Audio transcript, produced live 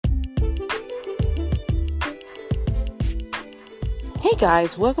Hey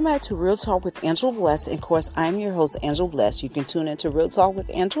guys, welcome back to Real Talk with Angela Bless. And of course, I'm your host, Angela Bless. You can tune into Real Talk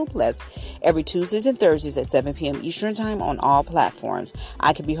with Angela Bless every Tuesdays and Thursdays at 7 p.m. Eastern Time on all platforms.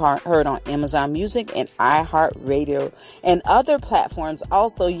 I can be heard on Amazon Music and iHeartRadio and other platforms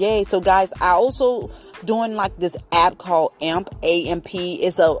also. Yay. So guys, I also doing like this app called AMP, A-M-P.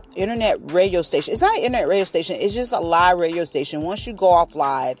 It's a internet radio station. It's not an internet radio station. It's just a live radio station. Once you go off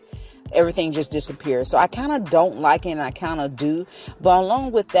live, everything just disappears. So I kind of don't like it and I kind of do. But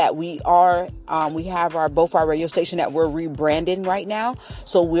along with that, we have both our radio station that we're rebranding right now.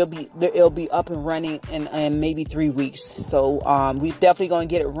 So it'll be up and running in maybe 3 weeks. So we definitely going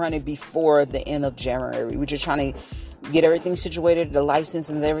to get it running before the end of January. We're just trying to get everything situated, the license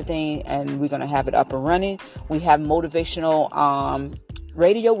and everything, and we're going to have it up and running. We have motivational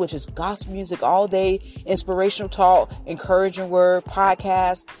radio, which is gospel music all day, inspirational talk, encouraging word,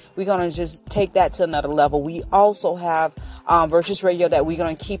 podcast. We're going to just take that to another level. We also have Virtuous Radio that we're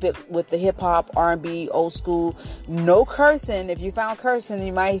going to keep it with the hip hop, R&B, old school, no cursing. If you found cursing,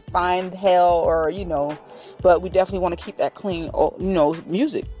 you might find hell or, but we definitely want to keep that clean,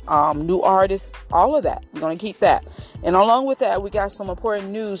 music, new artists, all of that. We're going to keep that. And along with that, we got some important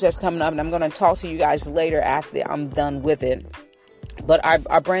news that's coming up, and I'm going to talk to you guys later after I'm done with it. But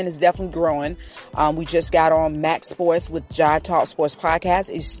our brand is definitely growing. We just got on Max Sports with Jive Talk Sports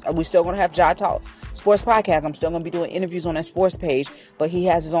Podcast. We're still going to have Jive Talk Sports Podcast. I'm still going to be doing interviews on that sports page. But he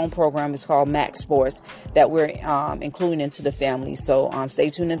has his own program. It's called Max Sports that we're including into the family. So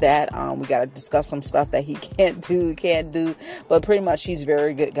stay tuned to that. We got to discuss some stuff that he can't do. But pretty much he's a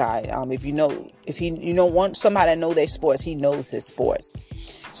very good guy. If you want somebody that know their sports, he knows his sports.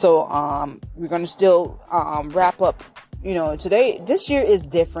 So we're going to still wrap up. This year is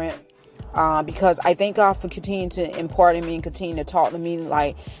different because I thank God for continuing to impart in me and continue to talk to me.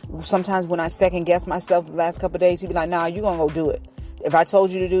 Like sometimes when I second guess myself the last couple of days, he'd be like, "Nah, you're going to go do it. If I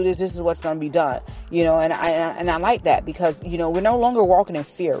told you to do this, this is what's going to be done." And I like that because, we're no longer walking in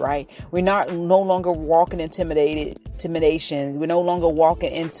fear, right? We're no longer walking intimidation. We're no longer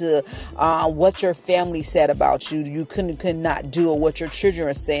walking into what your family said about you. You could not do, or what your children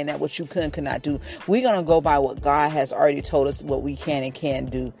are saying that what you could not do. We're going to go by what God has already told us what we can and can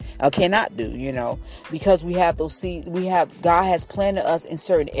do, or cannot do, because we have those seeds. God has planted us in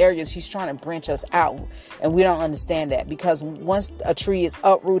certain areas. He's trying to branch us out, and we don't understand that because once a tree is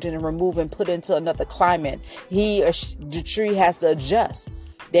uprooted and removed and put into another climate, the tree has to adjust.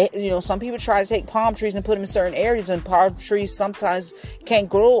 Some people try to take palm trees and put them in certain areas, and palm trees sometimes can't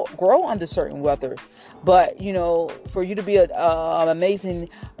grow under certain weather. But for you to be an amazing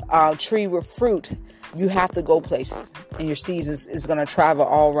tree with fruit, you have to go places, and your seeds is going to travel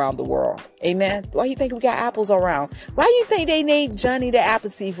all around the world. Amen. Why you think we got apples all around? Why you think they named Johnny the apple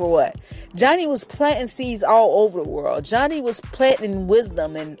seed for what? Johnny was planting seeds all over the world. Johnny was planting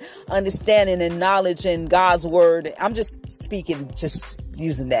wisdom and understanding and knowledge in God's word. I'm just speaking, just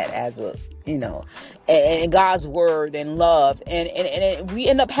using that as a, and God's word and love. And we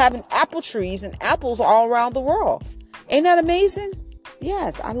end up having apple trees and apples all around the world. Ain't that amazing?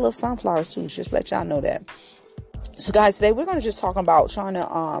 Yes, I love sunflowers too. Just let y'all know that. So guys, today we're going to just talk about trying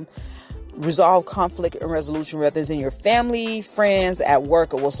to resolve conflict and resolution, whether it's in your family, friends, at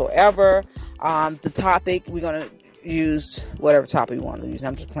work, or whatsoever. The topic, we're going to use whatever topic you want to use.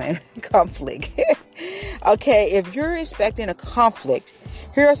 I'm just playing conflict. Okay, if you're expecting a conflict,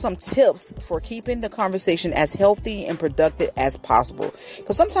 here are some tips for keeping the conversation as healthy and productive as possible.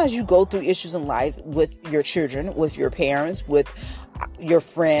 Because sometimes you go through issues in life with your children, with your parents, with your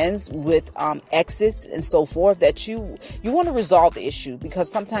friends, with exes and so forth, that you want to resolve the issue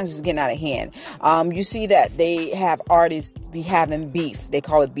because sometimes it's getting out of hand. You see that they have artists be having beef. They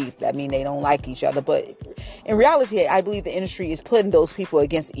call it beef. That means they don't like each other. But in reality, I believe the industry is putting those people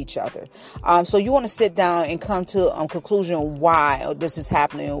against each other. So you want to sit down and come to a conclusion why this is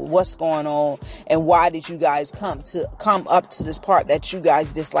happening, what's going on, and why did you guys come up to this part that you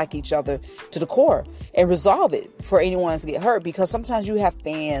guys dislike each other to the core, and resolve it for anyone to get hurt. Because sometimes you have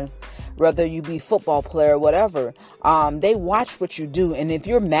fans, whether you be football player or whatever, they watch what you do, and if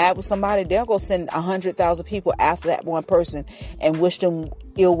you're mad with somebody, they'll go send 100,000 people after that one person and wish them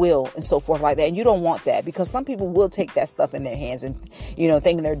ill will and so forth like that. And you don't want that, because some people will take that stuff in their hands and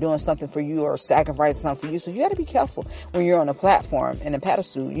thinking they're doing something for you or sacrificing something for you. So you got to be careful when you're on a platform and a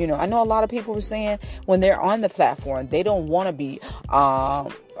pedestal. I know a lot of people were saying when they're on the platform, they don't want to be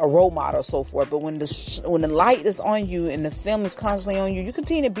a role model or so forth. But when the light is on you and the film is constantly on you, you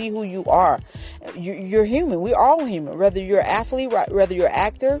continue to be who you are. You're human. We're all human. Whether you're an athlete, whether you're an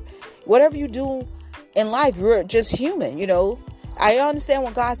actor, whatever you do in life, you're just human. I understand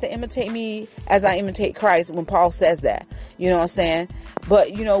when God said, imitate me as I imitate Christ, when Paul says that, you know what I'm saying?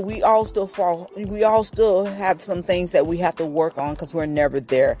 But, we all still fall. We all still have some things that we have to work on because we're never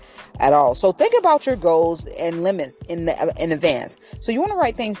there at all. So think about your goals and limits in advance. So you want to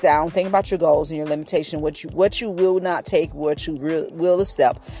write things down. Think about your goals and your limitation, what you will not take, what you will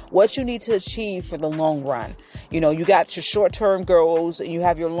accept, what you need to achieve for the long run. You got your short-term goals and you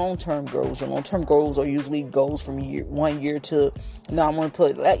have your long-term goals. Your long-term goals are usually goals from 1 year to,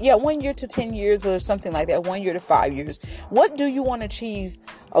 1 year to 10 years or something like that, 1 year to 5 years. What do you want to achieve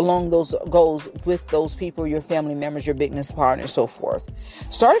along those goals with those people, your family members, your business partners, so forth?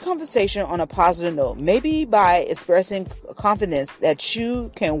 Start a conversation on a positive note, maybe by expressing confidence that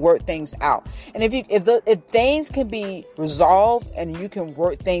you can work things out. And if things can be resolved and you can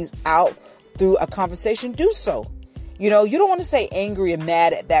work things out through a conversation, do so. You don't want to stay angry and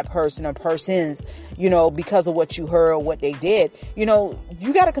mad at that person or persons, because of what you heard or what they did. You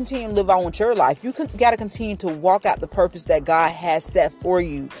got to continue to live on with your life. You got to continue to walk out the purpose that God has set for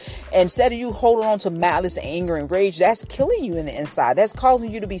you. Instead of you holding on to malice, anger, and rage, that's killing you in the inside. That's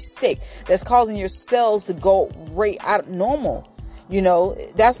causing you to be sick. That's causing your cells to go right out of normal.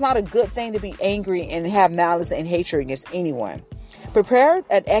 That's not a good thing, to be angry and have malice and hatred against anyone. Prepare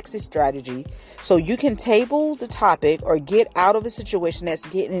an exit strategy so you can table the topic or get out of a situation that's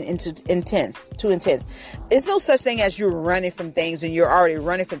getting too intense. It's no such thing as you're running from things and you're already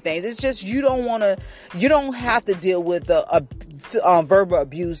running from things. It's just you don't have to deal with the verbal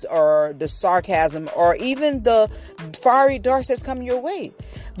abuse or the sarcasm or even the fiery darts that's coming your way.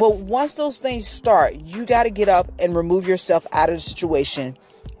 But once those things start, you got to get up and remove yourself out of the situation,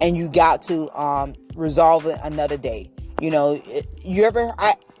 and you got to resolve it another day.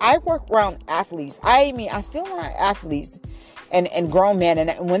 I work around athletes. I feel around athletes and grown men.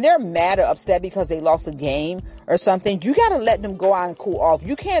 And when they're mad or upset because they lost a game or something, you got to let them go out and cool off.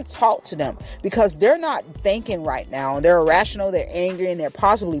 You can't talk to them because they're not thinking right now. They're irrational, they're angry, and they're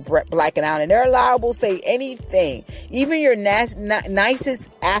possibly blacking out. And they're liable to say anything. Even your nicest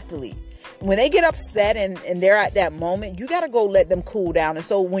athlete. When they get upset and they're at that moment, you got to go let them cool down. And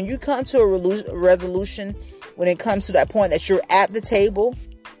so when you come to a resolution, when it comes to that point that you're at the table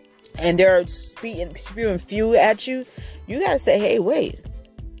and they're spewing fuel at you, you got to say, hey, wait,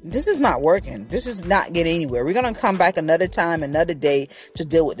 this is not working. This is not getting anywhere. We're going to come back another time, another day to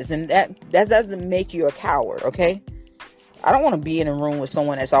deal with this. And that doesn't make you a coward, okay? I don't want to be in a room with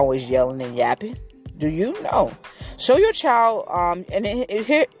someone that's always yelling and yapping. Do you know? Show your child, when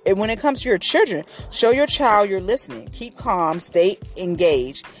it comes to your children, show your child you're listening. Keep calm, stay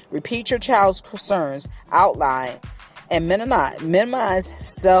engaged, repeat your child's concerns out loud, and minimize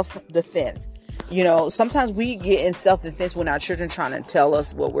self-defense. Sometimes we get in self-defense when our children trying to tell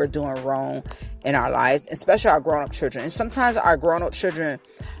us what we're doing wrong in our lives, especially our grown-up children. And sometimes our grown-up children,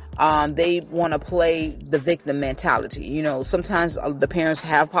 they want to play the victim mentality. Sometimes the parents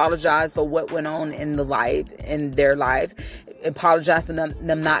have apologized for what went on in their life, apologize for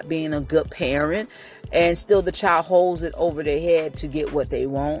them not being a good parent, and still the child holds it over their head to get what they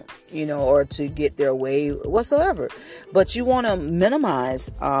want, or to get their way whatsoever. But you want to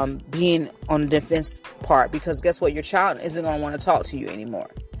minimize being on the defense part, because guess what? Your child isn't going to want to talk to you anymore.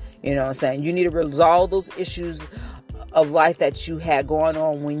 You know what I'm saying? You need to resolve those issues of life that you had going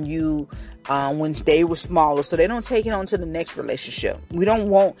on when they were smaller, so they don't take it on to the next relationship. We don't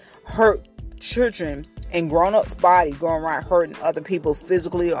want hurt children and grown-ups' body going around hurting other people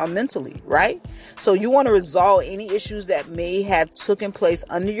physically or mentally, right? So you want to resolve any issues that may have taken place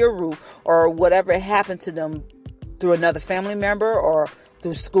under your roof, or whatever happened to them through another family member or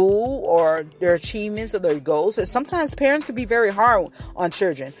through school, or their achievements or their goals. And sometimes parents can be very hard on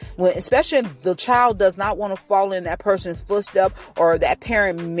children, especially if the child does not want to follow in that person's footstep, or that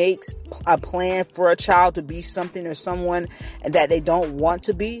parent makes a plan for a child to be something or someone that they don't want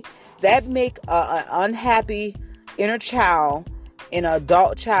to be. That make an unhappy inner child and an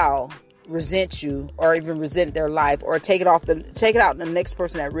adult child resent you, or even resent their life, or take it out on the next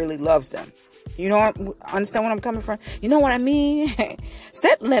person that really loves them. Understand where I'm coming from? You know what I mean?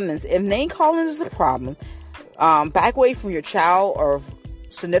 Set limits. If name calling is a problem, back away from your child or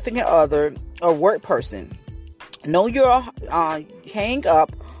significant other or work person. Know your hang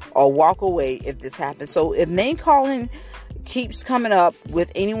up or walk away if this happens. So if name calling keeps coming up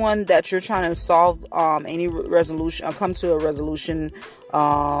with anyone that you're trying to solve any resolution, or come to a resolution,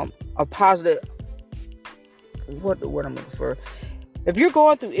 a positive, what the word I'm looking for? If you're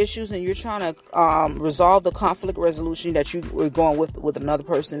going through issues and you're trying to resolve the conflict resolution that you were going with another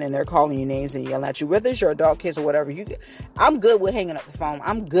person, and they're calling you names and yelling at you, whether it's your adult kids or whatever, I'm good with hanging up the phone.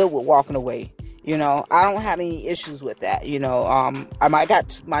 I'm good with walking away. I don't have any issues with that. I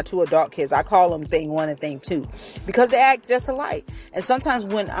got my 2 adult kids. I call them thing 1 and thing 2 because they act just alike. And sometimes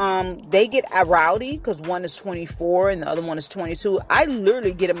when they get rowdy, because one is 24 and the other one is 22, I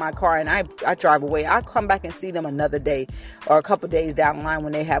literally get in my car and I drive away. I'll come back and see them another day or a couple days down the line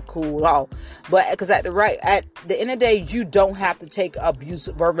when they have cooled off. But because at the end of the day, you don't have to take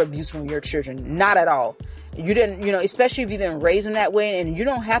verbal abuse from your children. Not at all. You didn't, especially if you didn't raise them that way, and you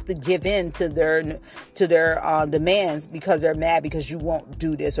don't have to give in to their demands because they're mad because you won't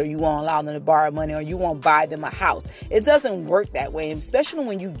do this, or you won't allow them to borrow money, or you won't buy them a house. It doesn't work that way, especially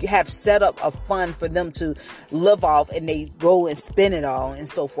when you have set up a fund for them to live off and they go and spend it all and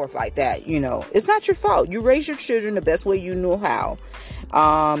so forth like that. It's not your fault. You raise your children the best way you know how.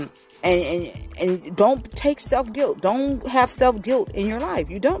 And don't take self-guilt. Don't have self-guilt in your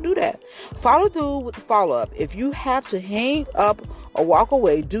life. You don't do that. Follow through with the follow-up. If you have to hang up or walk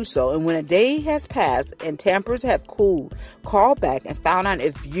away, do so. And when a day has passed and tempers have cooled, call back and find out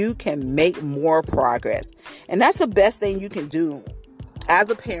if you can make more progress. And that's the best thing you can do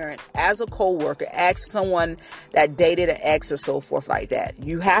as a parent, as a co-worker. Ask someone that dated an ex or so forth like that.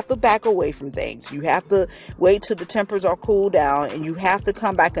 You have to back away from things. You have to wait till the tempers are cooled down, and you have to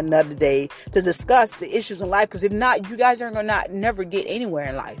come back another day to discuss the issues in life. Because if not, you guys are going to never get anywhere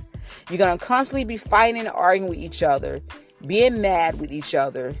in life. You're going to constantly be fighting and arguing with each other, being mad with each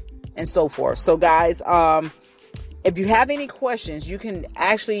other, and so forth. So guys, if you have any questions, you can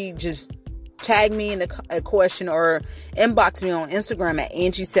actually just tag me in a question or inbox me on Instagram at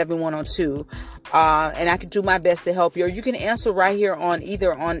Angie7102. And I can do my best to help you. Or you can answer right here on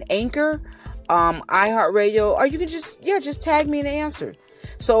either on Anchor, iHeartRadio, or you can just tag me in the answer.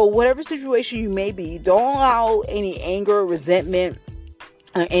 So whatever situation you may be, don't allow any anger, resentment,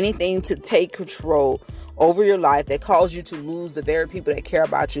 or anything to take control over your life that cause you to lose the very people that care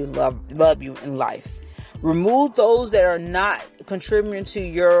about you and love you in life. Remove those that are not contributing to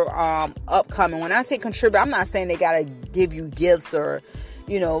your upcoming. When I say contribute, I'm not saying they got to give you gifts or,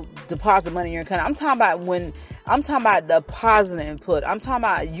 deposit money in your account. I'm talking about the positive input. I'm talking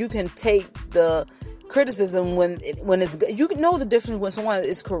about you can take the criticism when it's good. You can know the difference when someone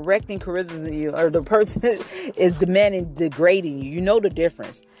is correcting criticism you, or the person is demanding degrading you. You know the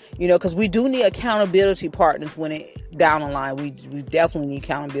difference, because we do need accountability partners when it down the line. We definitely need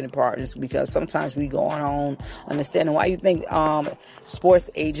accountability partners, because sometimes we go on understanding why you think sports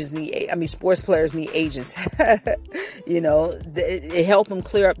players need agents. It help them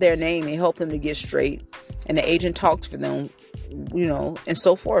clear up their name. It help them to get straight, and the agent talks for them, and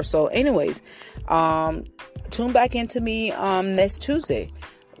so forth. So anyways, tune back into me next Tuesday,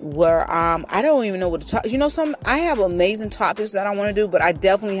 where I don't even know what to talk. I have amazing topics that I want to do, but I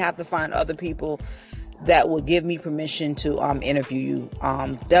definitely have to find other people that will give me permission to interview you.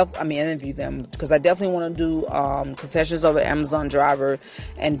 Interview them, because I definitely want to do confessions of an Amazon driver,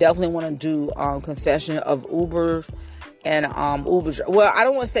 and definitely want to do confession of Uber. And Uber. Well, I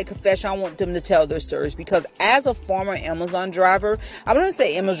don't want to say confession. I want them to tell their stories, because as a former Amazon driver, I'm going to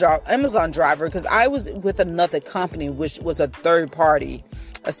say Amazon driver because I was with another company, which was a third party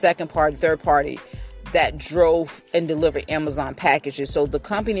that drove and delivered Amazon packages. So the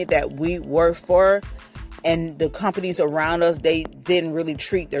company that we work for and the companies around us, they didn't really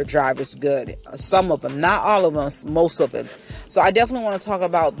treat their drivers good. Some of them, not all of them, most of them. So I definitely want to talk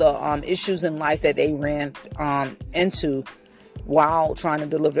about the issues in life that they ran into while trying to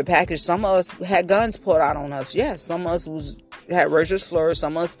deliver the package. Some of us had guns pulled out on us. Yes, some of us had racial slurs.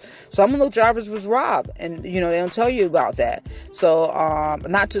 Some of the drivers was robbed, and they don't tell you about that. So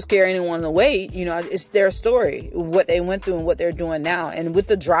not to scare anyone away, it's their story, what they went through and what they're doing now. And with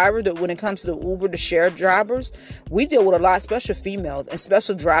the driver, when it comes to the Uber, the shared drivers, we deal with a lot, especially females, and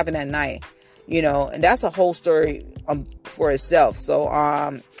special driving at night. And that's a whole story for itself.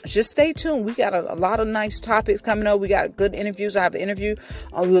 So just stay tuned. We got a lot of nice topics coming up. We got good interviews. I have an interview.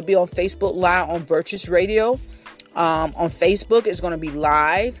 We'll be on Facebook Live on Virtuous Radio. On Facebook, it's going to be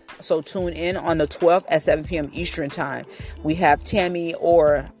live. So tune in on the 12th at 7 p.m. Eastern time. We have Tammy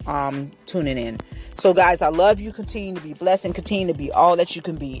Orr tuning in. So guys, I love you. Continue to be blessed and continue to be all that you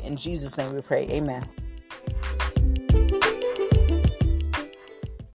can be. In Jesus' name we pray. Amen.